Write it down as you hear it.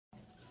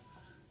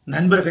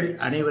நண்பர்கள்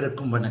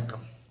அனைவருக்கும்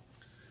வணக்கம்.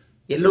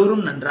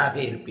 எல்லோரும் நன்றாக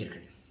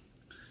இருப்பீர்கள்.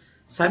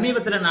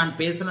 சமீபத்தில் நான்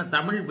பேசின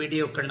தமிழ்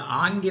வீடியோக்கள்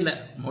ஆங்கில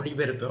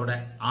மொழிபெயர்ப்போட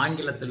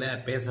ஆங்கிலத்தில்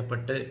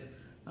பேசப்பட்டு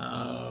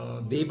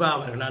தீபா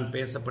அவர்களால்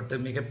பேசப்பட்டு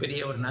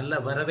மிகப்பெரிய ஒரு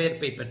நல்ல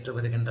வரவேற்பை பெற்று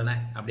வருகின்றன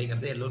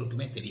அப்படிங்கிறது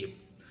எல்லோருக்குமே தெரியும்.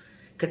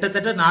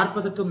 கிட்டத்தட்ட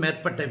 40க்கும்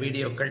மேற்பட்ட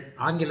வீடியோக்கள்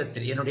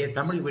ஆங்கிலத்தில், என்னுடைய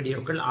தமிழ்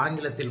வீடியோக்கள்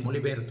ஆங்கிலத்தில்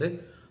மொழிபெயர்த்து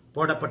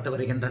போடப்பட்டு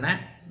வருகின்றன.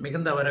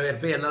 மிகுந்த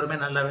வரவேற்பை எல்லோருமே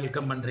நல்லா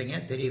வெல்கம் பண்ணுறீங்க,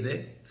 தெரியுது.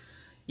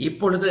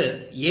 இப்பொழுது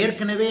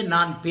ஏற்கனவே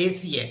நான்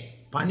பேசிய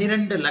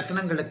 12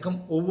 லக்னங்களுக்கும்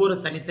ஒவ்வொரு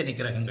தனித்தனி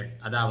கிரகங்கள்,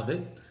 அதாவது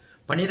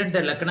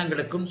 12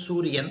 லக்னங்களுக்கும்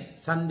சூரியன்,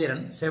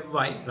 சந்திரன்,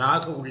 செவ்வாய்,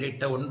 ராகு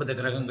உள்ளிட்ட 9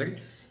 கிரகங்கள்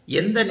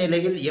எந்த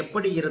நிலையில்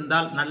எப்படி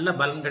இருந்தால் நல்ல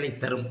பலன்களை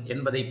தரும்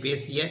என்பதை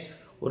பேசிய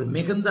ஒரு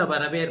மிகுந்த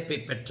வரவேற்பை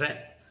பெற்ற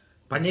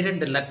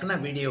 12 லக்ன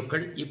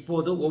வீடியோக்கள்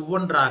இப்போது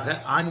ஒவ்வொன்றாக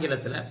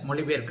ஆங்கிலத்தில்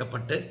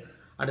மொழிபெயர்க்கப்பட்டு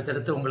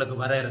அடுத்தடுத்து உங்களுக்கு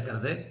வர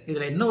இருக்கிறது.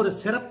 இதில் இன்னொரு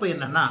சிறப்பு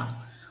என்னன்னா,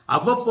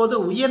 அவ்வப்போது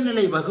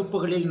உயர்நிலை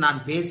வகுப்புகளில் நான்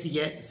பேசிய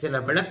சில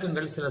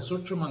விளக்கங்கள், சில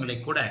சூட்சுமங்களை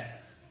கூட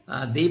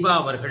தீபா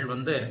அவர்கள்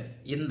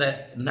இந்த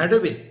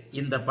நடுவில்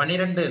இந்த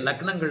 12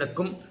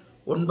 லக்னங்களுக்கும்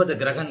 9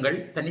 கிரகங்கள்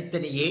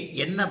தனித்தனியே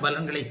என்ன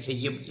பலன்களை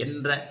செய்யும்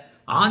என்ற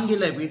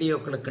ஆங்கில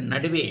வீடியோக்களுக்கு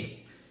நடுவே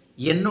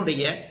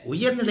என்னுடைய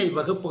உயர்நிலை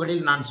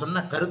வகுப்புகளில் நான்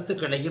சொன்ன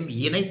கருத்துக்களையும்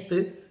இணைத்து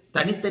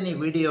தனித்தனி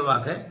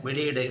வீடியோவாக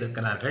வெளியிட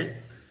இருக்கிறார்கள்.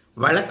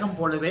 வழக்கம்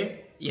போலவே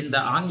இந்த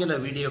ஆங்கில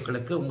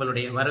வீடியோக்களுக்கு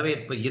உங்களுடைய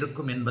வரவேற்பு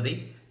இருக்கும் என்பதை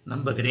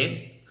நம்புகிறேன்.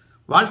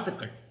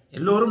 வாழ்த்துக்கள்.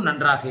 எல்லோரும்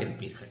நன்றாக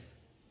இருப்பீர்கள்.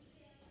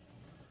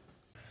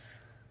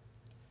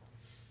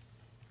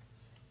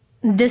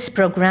 This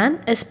program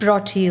is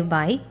brought to you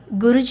by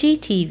GURUJI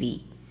TV.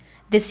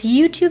 This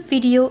YouTube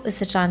video is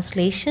a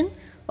translation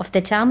of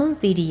the Tamil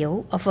video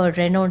of our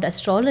renowned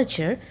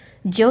astrologer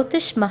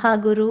Jyotish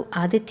Mahaguru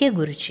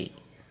Adityaguruji.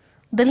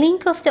 The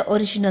link of the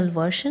original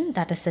version,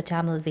 that is the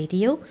Tamil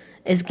video,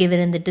 is given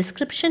in the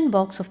description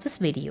box of this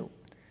video.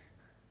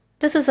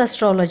 This is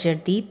astrologer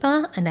Deepa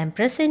and I am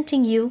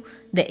presenting you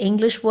the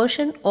English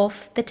version of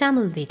the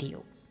Tamil video.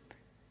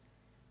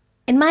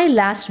 In my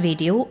last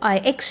video, I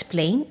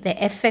explained the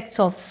effects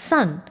of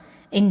Sun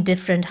in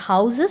different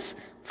houses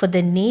for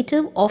the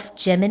native of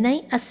Gemini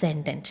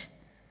ascendant.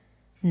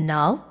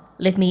 Now,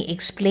 let me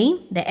explain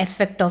the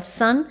effect of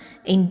Sun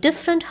in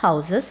different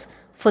houses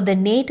for the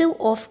native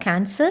of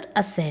Cancer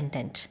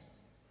ascendant.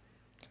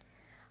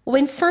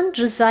 When Sun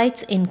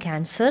resides in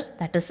Cancer,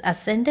 that is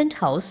ascendant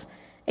house,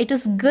 it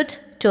is good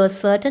to a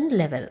certain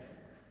level.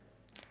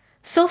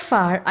 So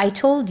far, I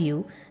told you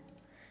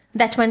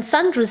that when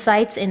Sun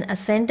resides in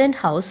ascendant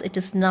house, it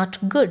is not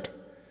good.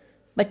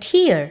 But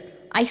here,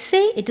 I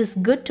say it is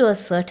good to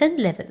a certain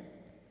level.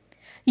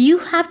 You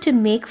have to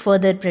make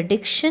further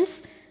predictions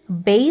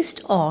based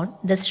on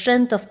the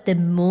strength of the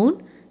moon.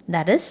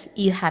 That is,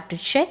 you have to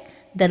check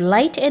the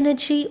light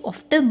energy of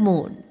the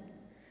moon.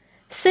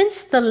 Since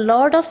the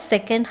Lord of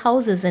second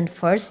house is in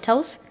first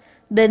house,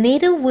 the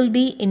native will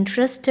be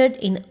interested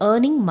in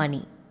earning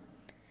money.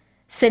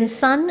 Since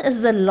Sun is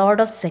the Lord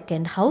of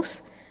second house,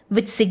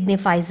 which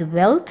signifies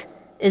wealth,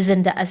 is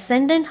in the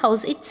ascendant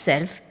house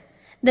itself,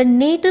 the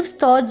native's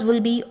thoughts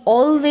will be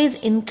always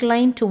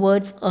inclined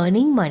towards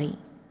earning money.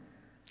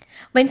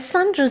 When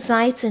Sun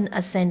resides in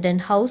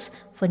ascendant house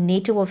for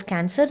native of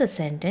Cancer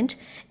ascendant,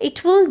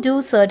 it will do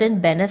certain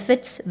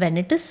benefits when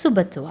it is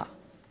Subhatva.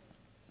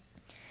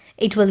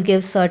 It will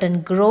give certain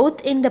growth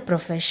in the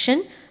profession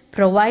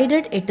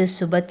provided it is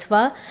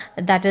Subhatva,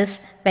 that is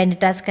when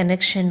it has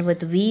connection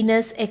with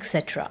Venus,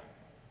 etc.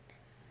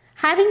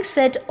 Having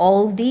said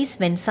all these,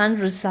 when Sun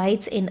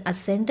resides in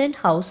ascendant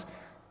house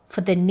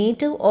for the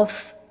native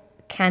of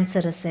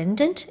Cancer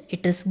ascendant,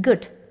 it is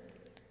good.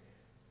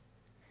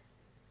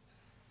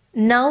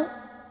 Now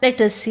let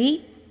us see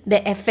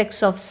the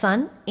effects of Sun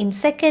in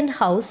second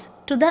house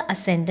to the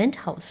ascendant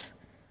house.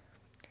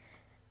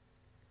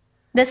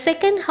 The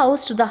second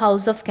house to the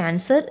house of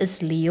Cancer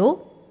is Leo.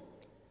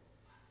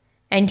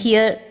 And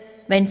here,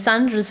 when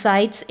Sun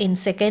resides in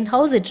second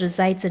house, it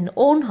resides in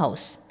own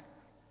house.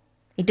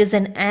 It is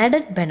an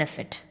added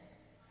benefit.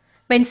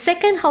 When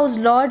second house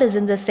Lord is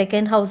in the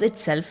second house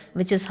itself,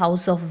 which is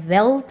house of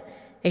wealth,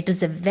 it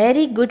is a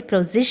very good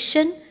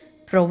position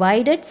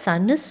provided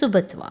Sun is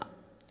Subhatva.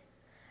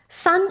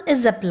 Sun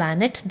is a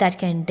planet that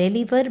can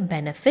deliver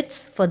benefits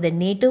for the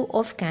native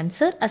of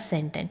Cancer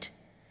ascendant,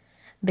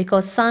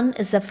 because Sun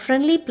is a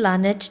friendly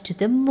planet to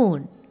the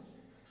moon.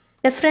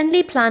 The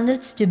friendly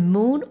planets to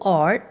moon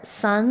are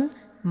Sun,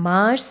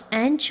 Mars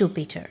and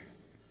Jupiter.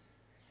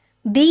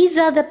 These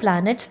are the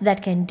planets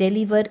that can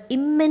deliver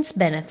immense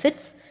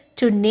benefits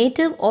to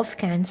native of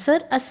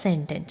Cancer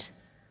ascendant.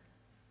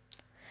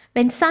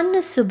 When Sun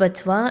is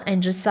Subhatva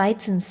and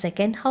resides in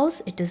second house,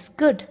 it is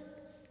good.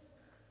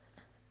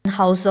 In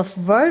house of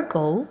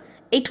Virgo,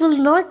 it will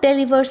not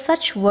deliver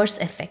such worse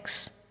effects,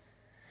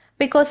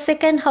 because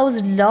second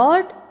house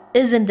Lord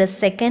is in the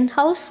second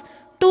house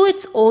to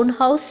its own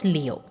house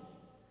Leo.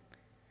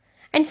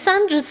 And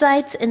Sun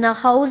resides in a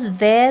house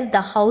where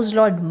the house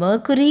Lord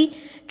Mercury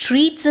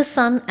treats the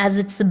Sun as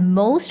its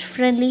most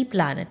friendly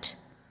planet.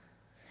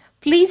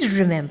 Please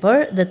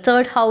remember the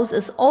third house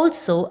is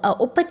also a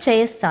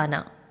Upachaya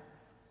Sthana.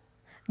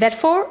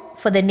 Therefore,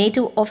 for the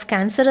native of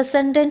Cancer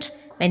ascendant,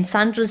 when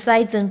Sun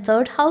resides in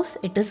third house,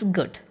 it is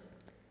good.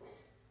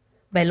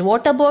 Well,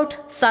 what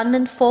about Sun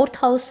in fourth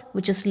house,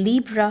 which is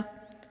Libra?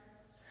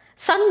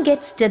 Sun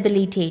gets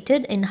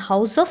debilitated in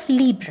house of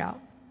Libra.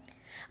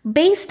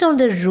 Based on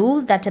the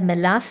rule that a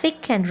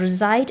malefic can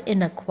reside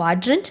in a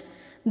quadrant,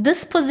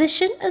 this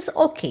position is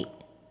okay.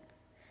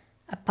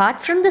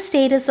 Apart from the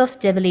status of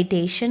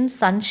debilitation,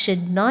 Sun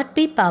should not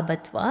be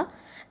Pabatwa,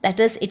 that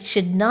is, it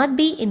should not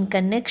be in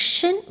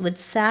connection with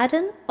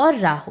Saturn or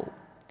Rahu.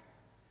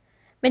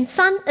 When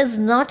Sun is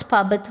not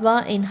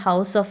Pabatwa in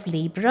house of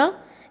Libra,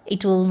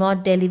 it will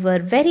not deliver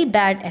very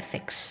bad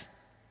effects.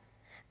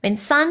 When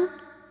Sun,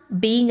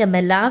 being a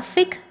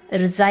malefic,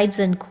 resides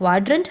in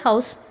quadrant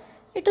house,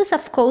 it is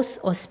of course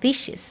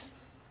auspicious.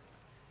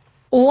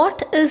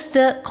 What is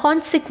the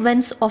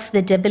consequence of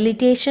the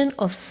debilitation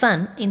of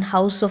Sun in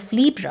house of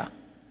Libra?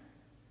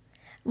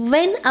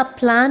 When a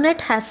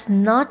planet has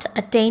not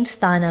attained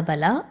Sthana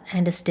Bala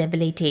and is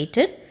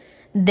debilitated,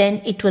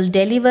 then it will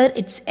deliver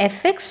its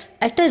effects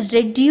at a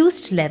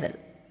reduced level.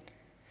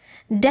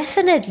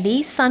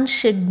 Definitely, Sun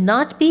should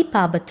not be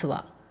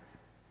Pabatwa.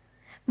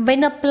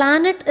 When a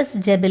planet is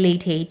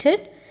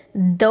debilitated,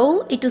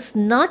 though it is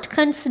not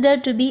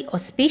considered to be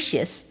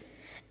auspicious,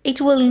 it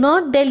will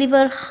not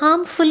deliver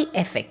harmful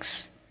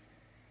effects.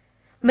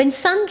 When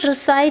Sun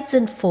resides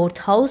in fourth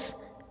house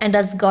and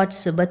has got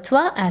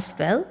Subhatwa as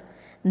well,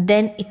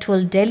 then it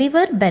will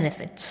deliver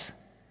benefits.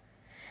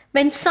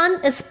 When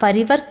Sun is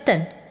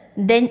Parivartan,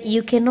 then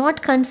you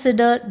cannot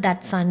consider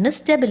that Sun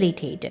is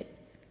debilitated.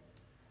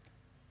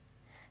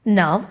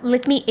 Now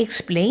let me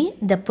explain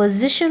the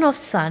position of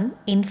Sun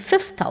in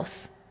fifth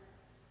house.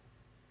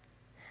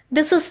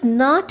 This is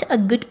not a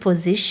good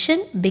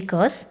position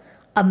because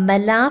a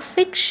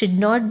malefic should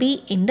not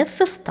be in the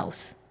fifth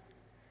house.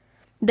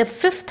 The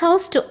fifth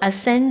house to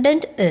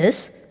ascendant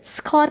is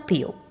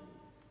Scorpio.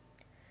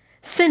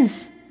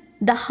 Since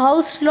the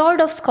house lord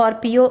of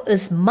Scorpio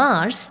is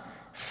Mars,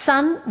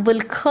 Sun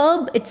will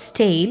curb its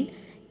tail,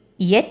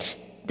 yet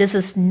this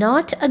is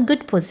not a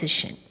good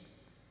position.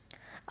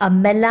 A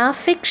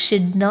malefic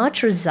should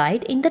not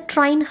reside in the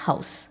trine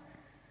house.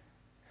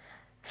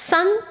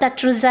 Sun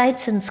that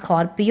resides in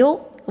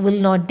Scorpio will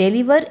not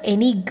deliver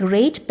any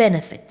great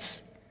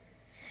benefits.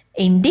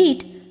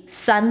 Indeed,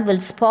 Sun will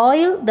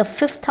spoil the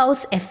fifth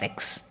house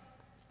effects.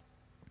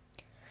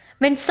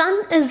 When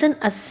Sun is in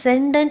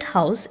ascendant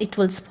house, it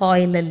will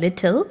spoil a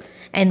little,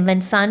 and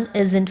when Sun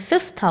is in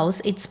fifth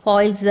house, it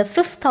spoils the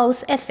fifth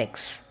house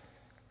effects.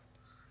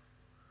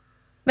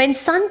 When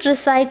Sun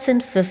resides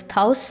in fifth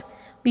house,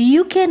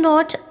 you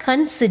cannot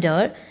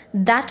consider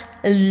that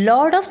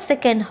Lord of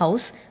second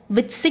house,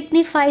 which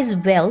signifies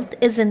wealth,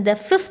 is in the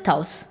fifth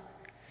house,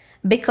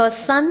 because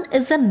Sun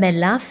is a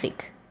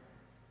malefic.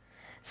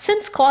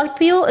 Since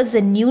Scorpio is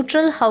a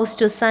neutral house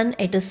to Sun,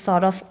 it is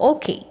sort of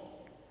okay.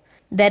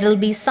 There will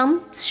be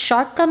some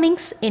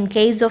shortcomings in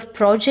case of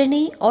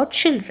progeny or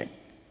children.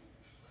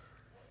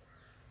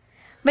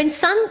 When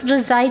Sun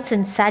resides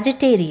in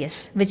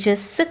Sagittarius, which is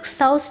sixth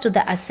house to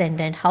the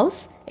ascendant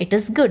house, it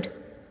is good.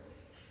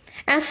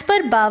 As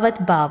per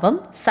Bhavat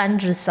Bhavam, Sun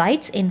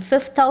resides in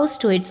fifth house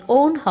to its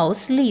own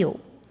house Leo.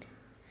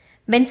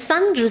 When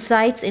Sun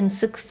resides in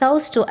sixth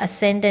house to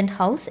ascendant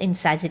house in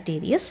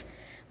Sagittarius,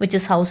 which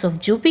is house of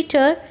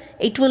Jupiter,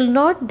 it will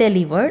not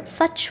deliver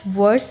such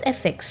worse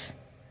effects.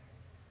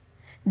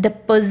 The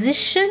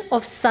position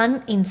of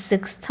Sun in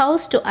sixth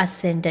house to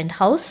ascendant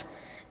house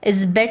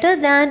is better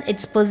than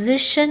its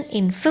position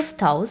in fifth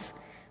house,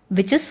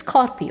 which is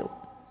Scorpio.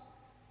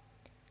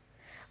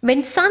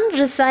 When Sun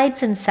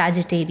resides in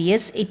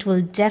Sagittarius, it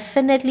will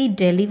definitely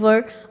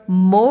deliver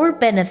more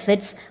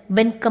benefits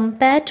when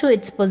compared to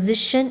its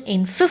position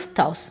in fifth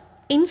house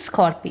in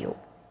Scorpio.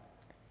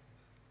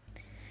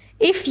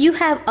 If you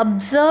have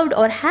observed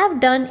or have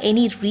done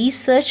any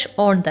research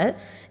on the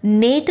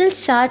natal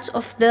charts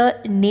of the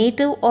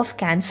native of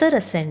Cancer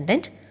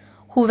ascendant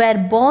who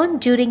were born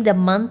during the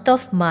month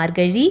of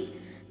Margari,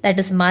 that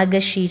is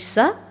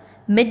Margashirsa,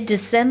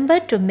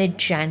 mid-December to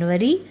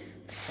mid-January,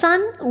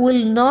 Sun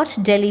will not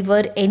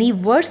deliver any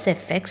worse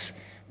effects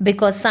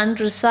because Sun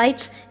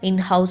resides in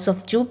house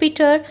of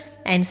Jupiter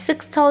and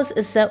sixth house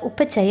is the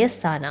Upachaya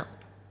Sthana.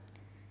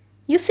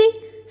 You see,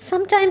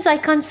 sometimes I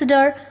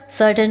consider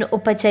certain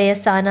Upachaya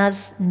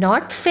Sthanas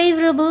not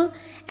favorable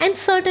and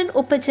certain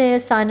Upachaya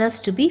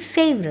Sthanas to be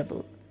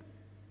favorable.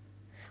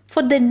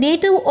 For the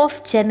native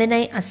of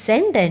Gemini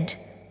ascendant,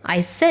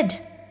 I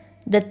said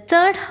the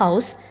third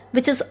house,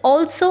 which is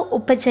also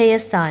Upachaya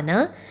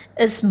Sthana,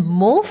 is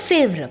more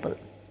favorable.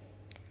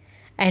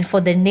 And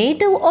for the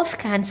native of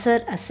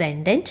Cancer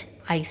ascendant,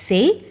 I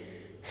say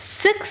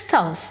sixth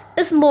house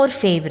is more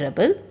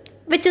favorable,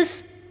 which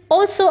is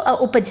also a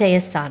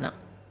Upachaya Sthana.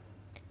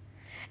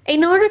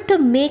 In order to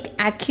make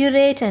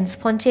accurate and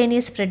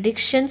spontaneous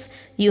predictions,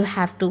 you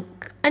have to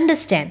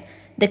understand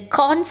the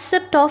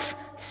concept of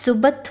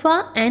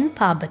Subhatwa and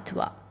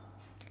Pabatwa.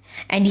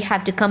 And you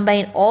have to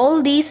combine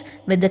all these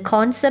with the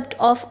concept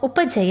of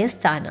Upajaya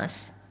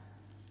Sthanas.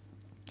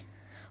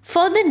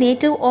 For the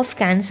native of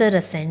Cancer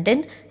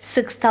ascendant,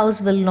 6th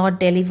house will not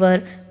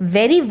deliver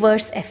very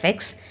worse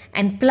effects,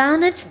 and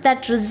planets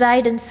that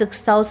reside in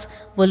 6th house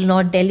will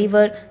not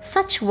deliver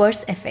such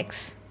worse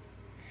effects.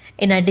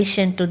 In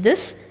addition to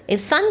this, if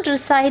Sun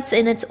resides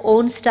in its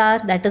own star,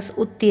 that is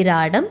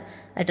Uttiradam,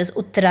 that is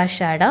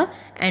Uttarashada,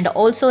 and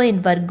also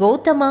in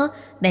Vargotama,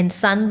 then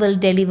Sun will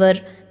deliver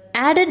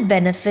added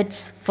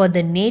benefits for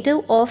the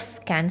native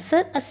of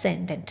Cancer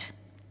ascendant.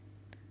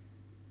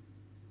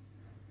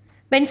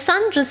 When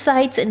Sun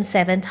resides in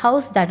 7th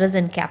house, that is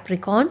in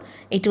Capricorn,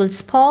 it will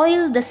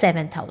spoil the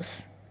 7th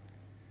house.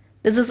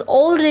 This is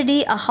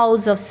already a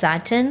house of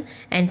Saturn,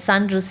 and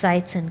Sun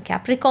resides in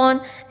Capricorn,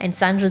 and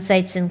Sun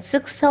resides in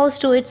 6th house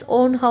to its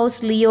own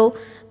house Leo,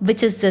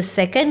 which is the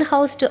 2nd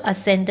house to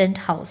ascendant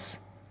house.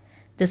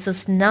 This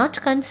is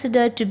not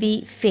considered to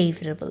be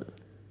favorable.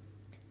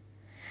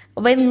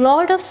 When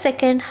Lord of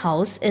 2nd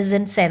house is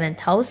in 7th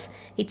house,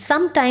 it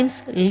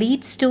sometimes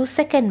leads to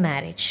second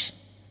marriage.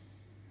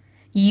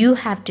 You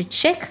have to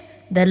check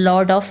the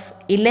Lord of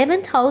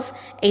 11th house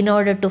in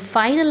order to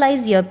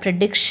finalize your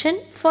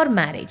prediction for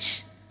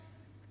marriage.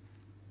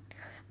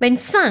 When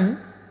Sun,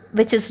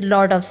 which is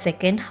Lord of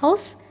 2nd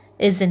house,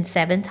 is in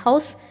 7th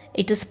house,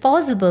 it is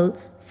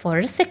possible for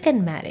a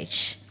second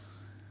marriage.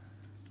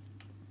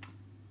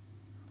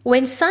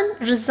 When Sun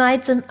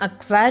resides in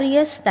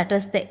Aquarius, that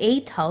is the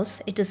 8th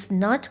house, it is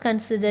not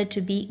considered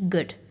to be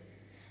good,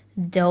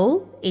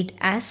 though it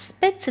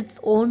aspects its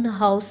own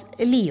house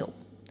Leo.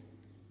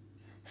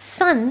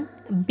 Sun,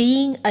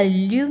 being a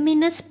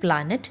luminous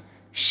planet,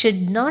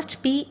 should not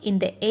be in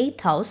the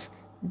 8th house,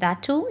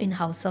 that too in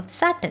house of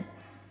Saturn.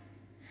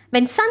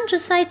 When Sun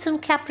resides in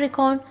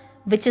Capricorn,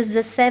 which is the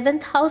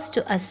 7th house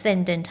to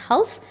ascendant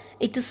house,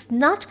 it is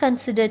not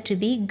considered to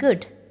be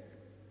good.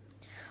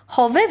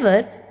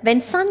 However,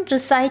 when Sun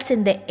resides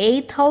in the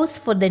 8th house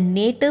for the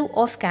native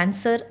of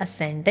Cancer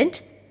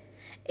ascendant,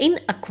 in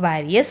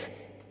Aquarius,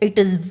 it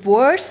is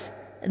worse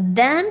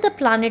than the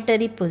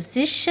planetary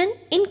position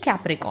in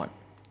Capricorn.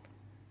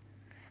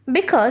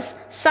 Because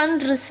Sun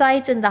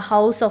resides in the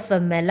house of a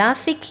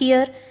malefic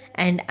here,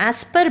 and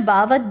as per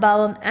Bhavat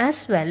Bhavam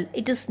as well,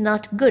 it is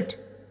not good.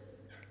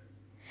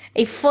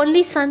 If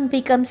only Sun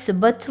becomes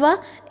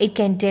Subhatva, it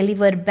can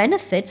deliver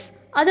benefits,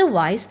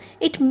 otherwise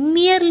it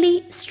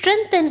merely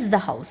strengthens the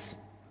house.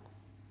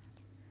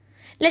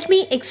 Let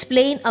me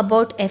explain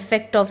about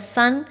effect of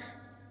Sun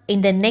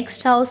in the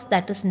next house,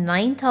 that is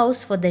 9th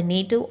house for the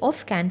native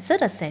of Cancer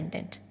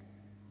ascendant.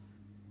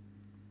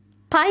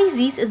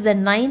 Pisces is the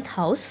 9th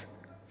house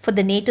for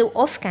the native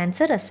of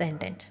Cancer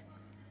ascendant.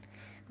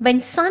 When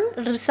Sun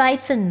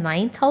resides in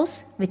 9th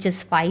house, which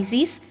is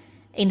Pisces,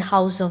 in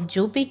house of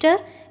Jupiter,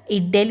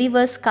 it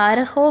delivers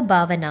Karaho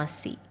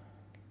Bhavanasti.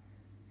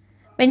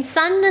 When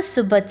Sun is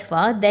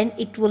Subhatva, then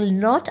it will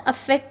not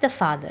affect the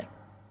father.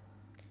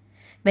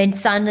 When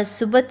Sun is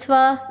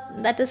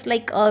Subhatva, that is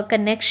like a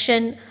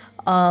connection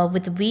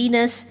with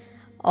Venus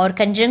or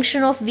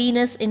conjunction of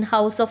Venus in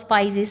house of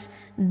Pisces,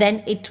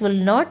 then it will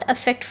not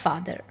affect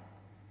father.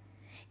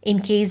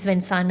 In case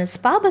when Sun is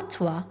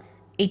Pabhatva,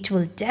 it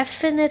will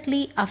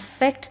definitely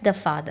affect the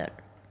father.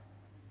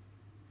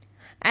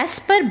 As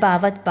per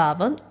Bhavat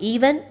Bhavam,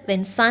 even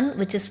when Sun,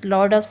 which is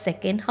Lord of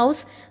 2nd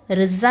house,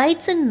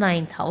 resides in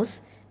 9th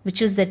house,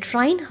 which is the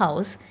trine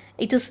house,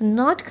 it is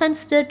not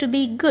considered to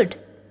be good.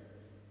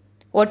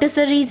 What is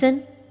the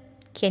reason?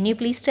 Can you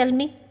please tell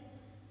me?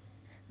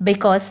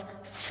 Because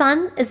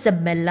Sun is a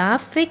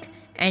malefic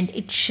and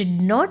it should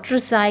not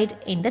reside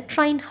in the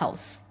trine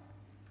house.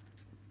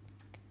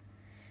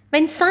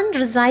 When Sun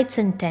resides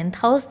in 10th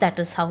house, that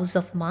is house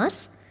of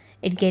Mars,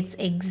 it gets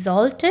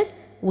exalted,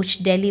 which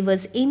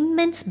delivers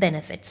immense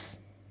benefits.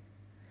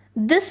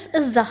 This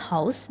is the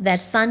house where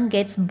Sun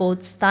gets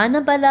both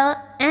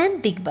Sthanabala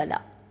and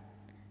Digbala,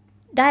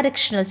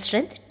 directional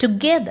strength,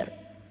 together.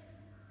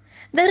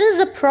 There is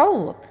a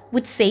proverb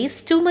which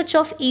says too much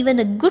of even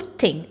a good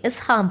thing is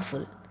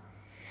harmful.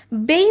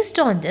 Based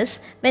on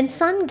this, when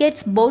Sun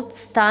gets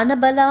both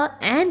Sthanabala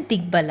and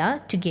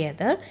Digbala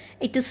together,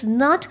 it is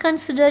not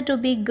considered to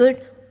be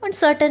good on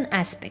certain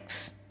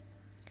aspects.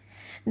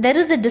 There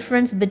is a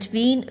difference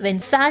between when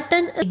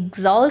Saturn is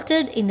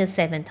exalted in the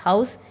 7th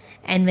house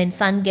and when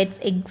Sun gets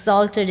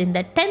exalted in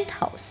the 10th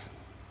house.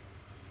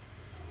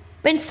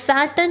 When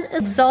Saturn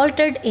is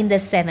exalted in the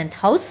 7th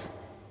house,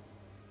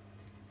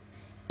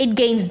 it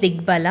gains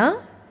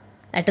Digbala,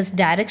 that is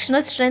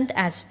directional strength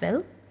as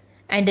well,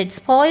 and it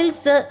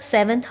spoils the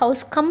 7th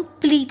house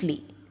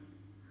completely.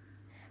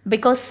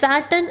 Because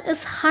Saturn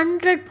is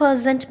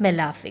 100%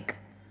 malefic.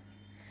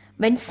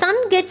 When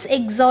Sun gets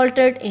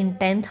exalted in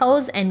 10th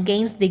house and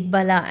gains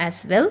Digbala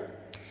as well,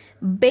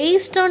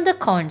 based on the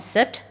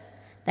concept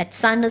that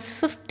Sun is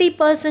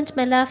 50%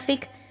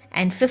 malefic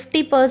and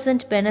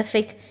 50%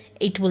 benefic,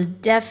 it will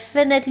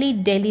definitely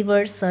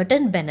deliver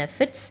certain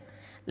benefits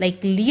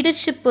like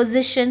leadership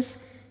positions,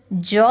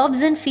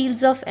 jobs in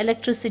fields of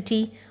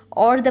electricity,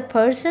 or the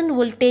person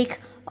will take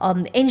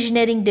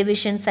engineering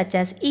divisions such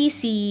as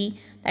ECE,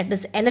 that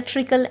is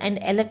electrical and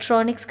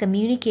electronics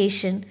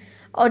communication,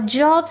 or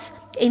jobs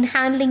in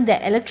handling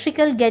the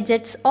electrical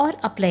gadgets or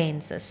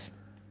appliances.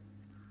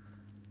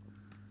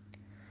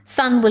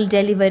 Sun will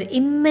deliver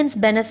immense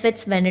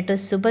benefits when it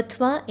is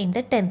Subhatva in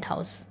the 10th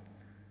house.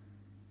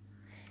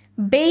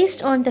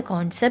 Based on the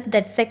concept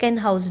that second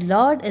house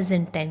lord is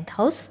in 10th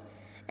house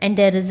and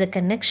there is a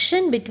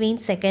connection between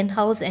second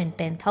house and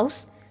 10th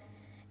house,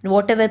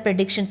 whatever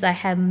predictions I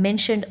have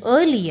mentioned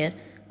earlier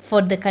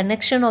for the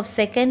connection of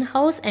second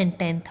house and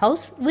 10th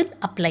house will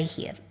apply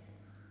here.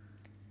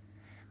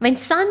 When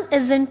Sun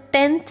is in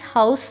 10th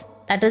house,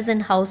 that is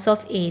in house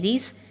of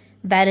Aries,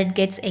 where it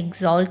gets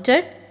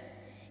exalted,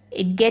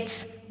 it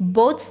gets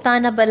both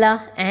Sthana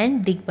Bala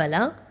and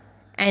Digbala,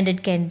 and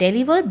it can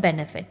deliver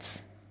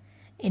benefits.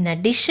 In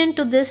addition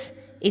to this,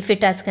 if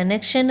it has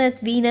connection with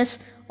Venus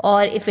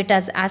or if it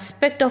has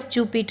aspect of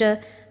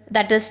Jupiter,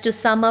 that is to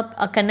sum up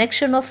a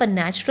connection of a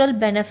natural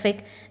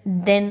benefit,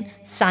 then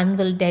Sun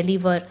will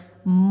deliver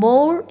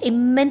more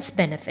immense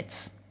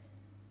benefits.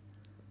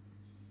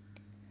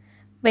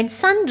 When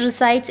Sun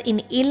resides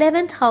in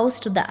 11th house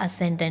to the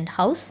ascendant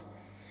house,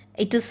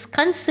 it is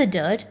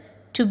considered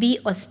to be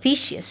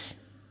auspicious.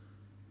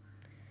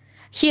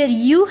 Here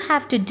you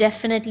have to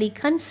definitely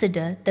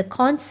consider the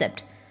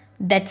concept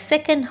that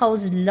second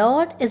house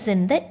lord is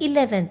in the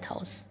 11th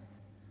house.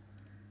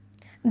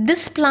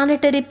 This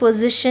planetary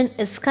position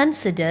is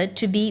considered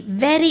to be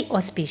very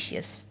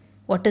auspicious.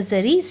 What is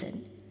the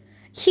reason?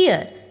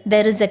 Here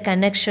there is a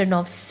connection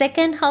of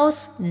second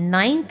house,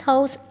 9th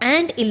house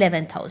and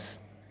 11th house.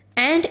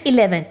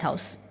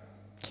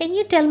 Can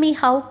you tell me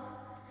how?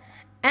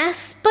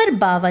 As per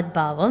Bhavat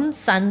Bhavam,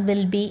 Sun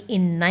will be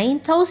in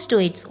 9th house to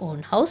its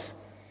own house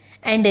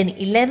and in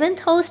 11th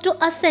house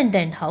to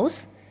ascendant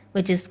house,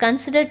 which is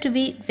considered to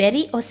be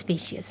very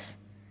auspicious.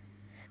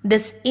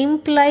 This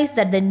implies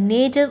that the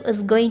native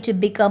is going to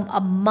become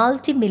a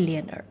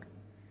multimillionaire.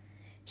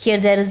 Here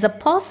there is a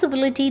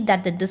possibility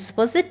that the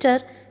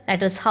dispositor,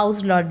 that is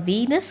house lord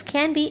Venus,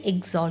 can be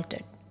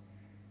exalted.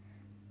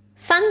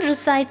 Sun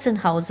resides in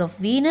house of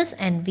Venus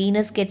and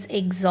Venus gets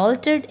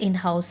exalted in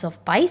house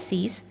of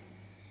Pisces.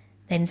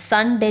 Then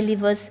Sun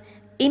delivers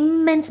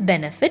immense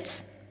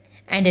benefits,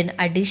 and in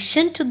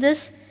addition to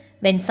this,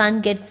 when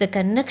Sun gets the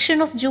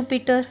connection of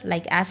Jupiter,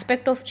 like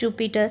aspect of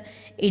Jupiter,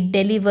 it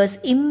delivers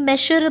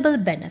immeasurable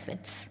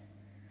benefits.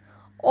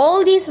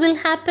 All these will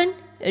happen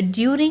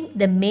during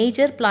the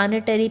major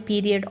planetary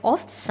period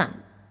of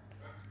Sun.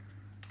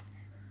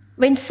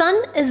 When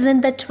Sun is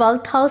in the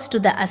 12th house to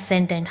the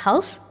ascendant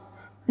house,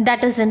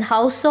 that is in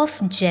house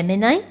of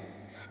Gemini,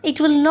 it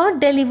will not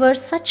deliver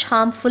such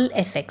harmful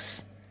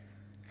effects.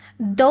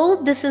 Though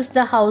this is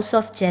the house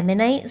of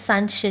Gemini,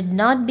 Sun should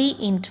not be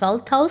in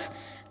 12th house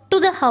to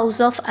the house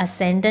of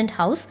ascendant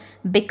house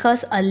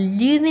because a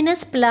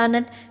luminous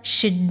planet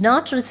should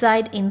not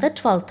reside in the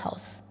 12th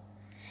house.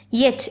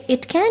 Yet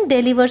it can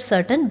deliver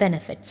certain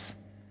benefits.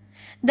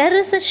 There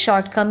is a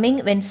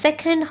shortcoming when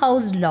second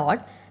house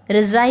lord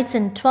resides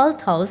in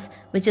 12th house,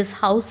 which is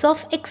house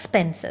of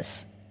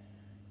expenses.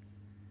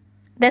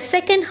 The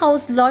second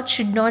house lord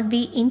should not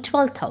be in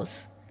 12th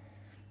house.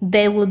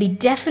 There will be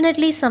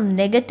definitely some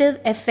negative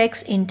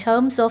effects in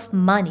terms of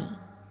money.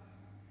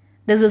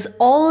 This is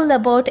all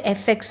about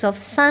effects of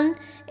Sun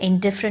in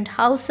different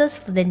houses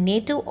for the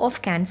native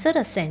of Cancer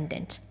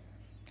ascendant.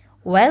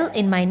 Well,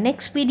 in my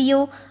next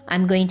video,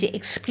 I'm going to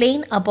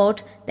explain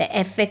about the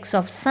effects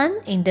of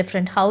Sun in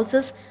different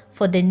houses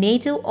for the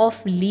native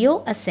of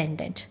Leo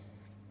ascendant.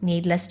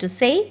 Needless to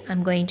say,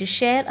 I'm going to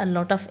share a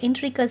lot of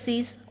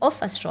intricacies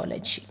of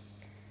astrology.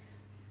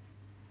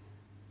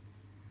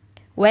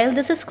 Well,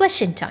 this is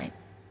question time.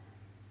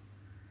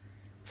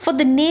 For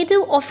the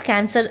native of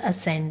Cancer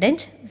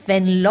ascendant,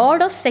 when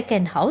Lord of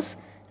second house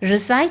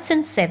resides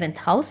in 7th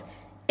house,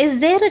 is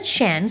there a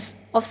chance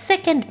of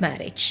second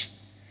marriage?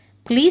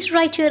 Please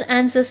write your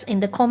answers in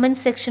the comment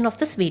section of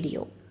this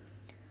video.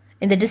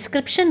 In the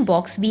description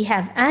box, we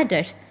have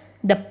added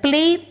the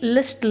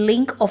playlist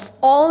link of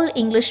all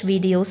English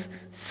videos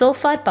so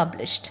far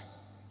published.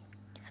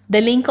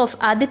 The link of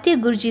Aditya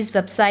Guruji's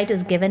website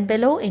is given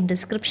below in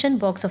description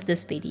box of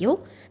this video,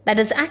 that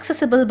is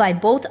accessible by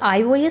both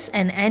iOS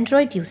and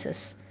Android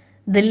users.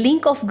 The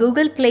link of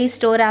Google Play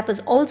Store app is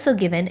also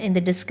given in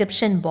the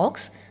description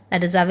box,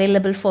 that is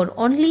available for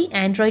only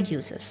Android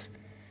users.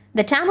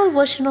 The Tamil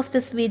version of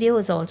this video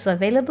is also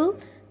available.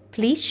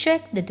 Please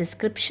check the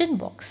description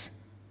box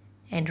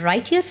and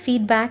write your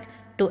feedback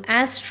to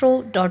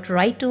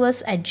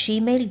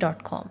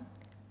astro.writetous@gmail.com.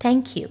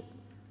 Thank you.